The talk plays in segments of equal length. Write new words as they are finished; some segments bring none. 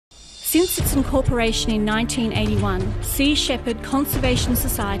Since its incorporation in 1981, Sea Shepherd Conservation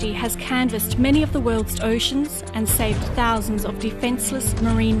Society has canvassed many of the world's oceans and saved thousands of defenceless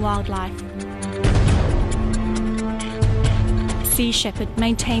marine wildlife. Sea Shepherd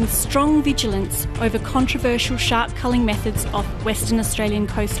maintains strong vigilance over controversial shark culling methods off Western Australian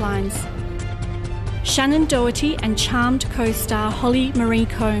coastlines. Shannen Doherty and charmed co-star Holly Marie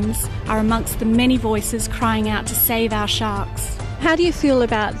Combs are amongst the many voices crying out to save our sharks. How do you feel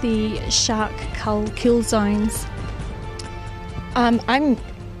about the shark cull kill zones? I'm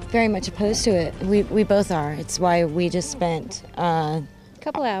very much opposed to it. We both are. It's why we just spent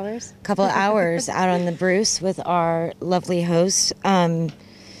couple hours out on the Bruce with our lovely host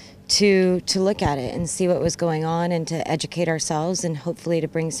to look at it and see what was going on and to educate ourselves and hopefully to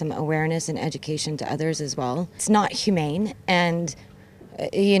bring some awareness and education to others as well. It's not humane, and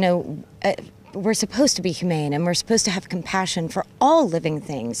we're supposed to be humane, and we're supposed to have compassion for all living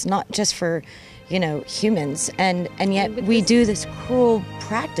things, not just for, humans. And yet we do this cruel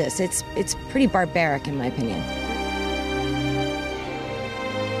practice. It's pretty barbaric, in my opinion.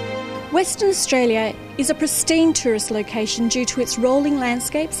 Western Australia is a pristine tourist location due to its rolling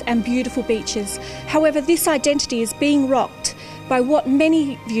landscapes and beautiful beaches. However, this identity is being rocked by what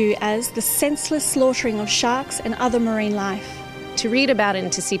many view as the senseless slaughtering of sharks and other marine life. To read about it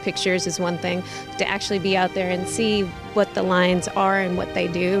and to see pictures is one thing. To actually be out there and see what the lines are and what they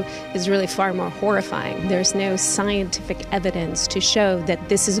do is really far more horrifying. There's no scientific evidence to show that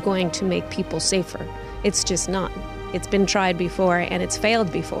this is going to make people safer. It's just not. It's been tried before and it's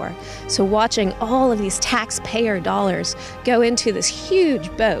failed before. So watching all of these taxpayer dollars go into this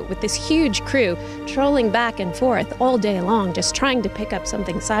huge boat with this huge crew trolling back and forth all day long just trying to pick up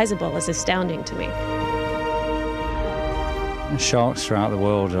something sizable is astounding to me. Sharks throughout the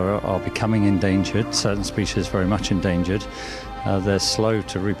world are becoming endangered, certain species very much endangered. They're slow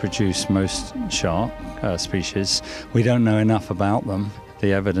to reproduce, most shark species. We don't know enough about them.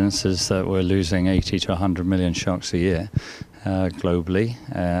 The evidence is that we're losing 80 to 100 million sharks a year globally.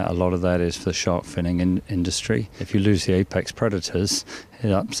 A lot of that is for the shark finning industry. If you lose the apex predators,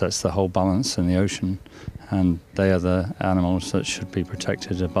 it upsets the whole balance in the ocean, and they are the animals that should be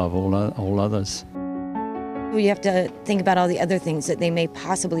protected above all others. You have to think about all the other things that they may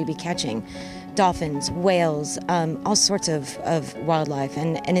possibly be catching. Dolphins, whales, all sorts of wildlife.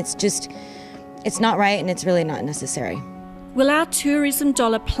 And it's not right, and it's really not necessary. Will our tourism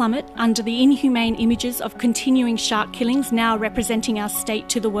dollar plummet under the inhumane images of continuing shark killings now representing our state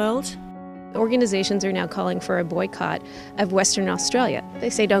to the world? Organizations are now calling for a boycott of Western Australia. They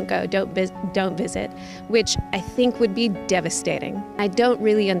say don't go, don't visit, which I think would be devastating. I don't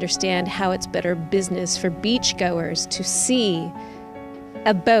really understand how it's better business for beachgoers to see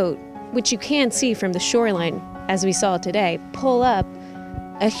a boat, which you can see from the shoreline, as we saw today, pull up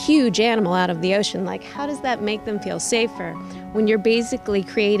a huge animal out of the ocean. Like, how does that make them feel safer when you're basically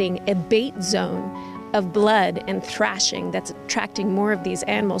creating a bait zone of blood and thrashing that's attracting more of these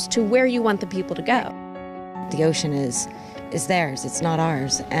animals to where you want the people to go? The ocean is theirs, it's not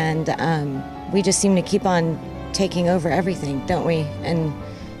ours. And we just seem to keep on taking over everything, don't we? And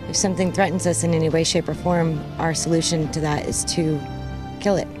if something threatens us in any way, shape, or form, our solution to that is to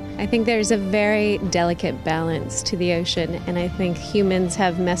kill it. I think there's a very delicate balance to the ocean, and I think humans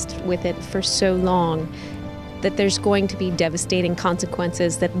have messed with it for so long that there's going to be devastating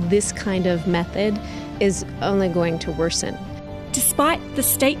consequences, that this kind of method is only going to worsen. Despite the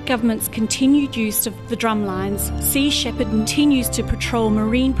state government's continued use of the drumlines, Sea Shepherd continues to patrol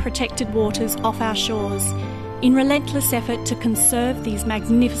marine protected waters off our shores in relentless effort to conserve these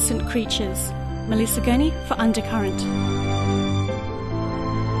magnificent creatures. Melissa Gurney for Undercurrent.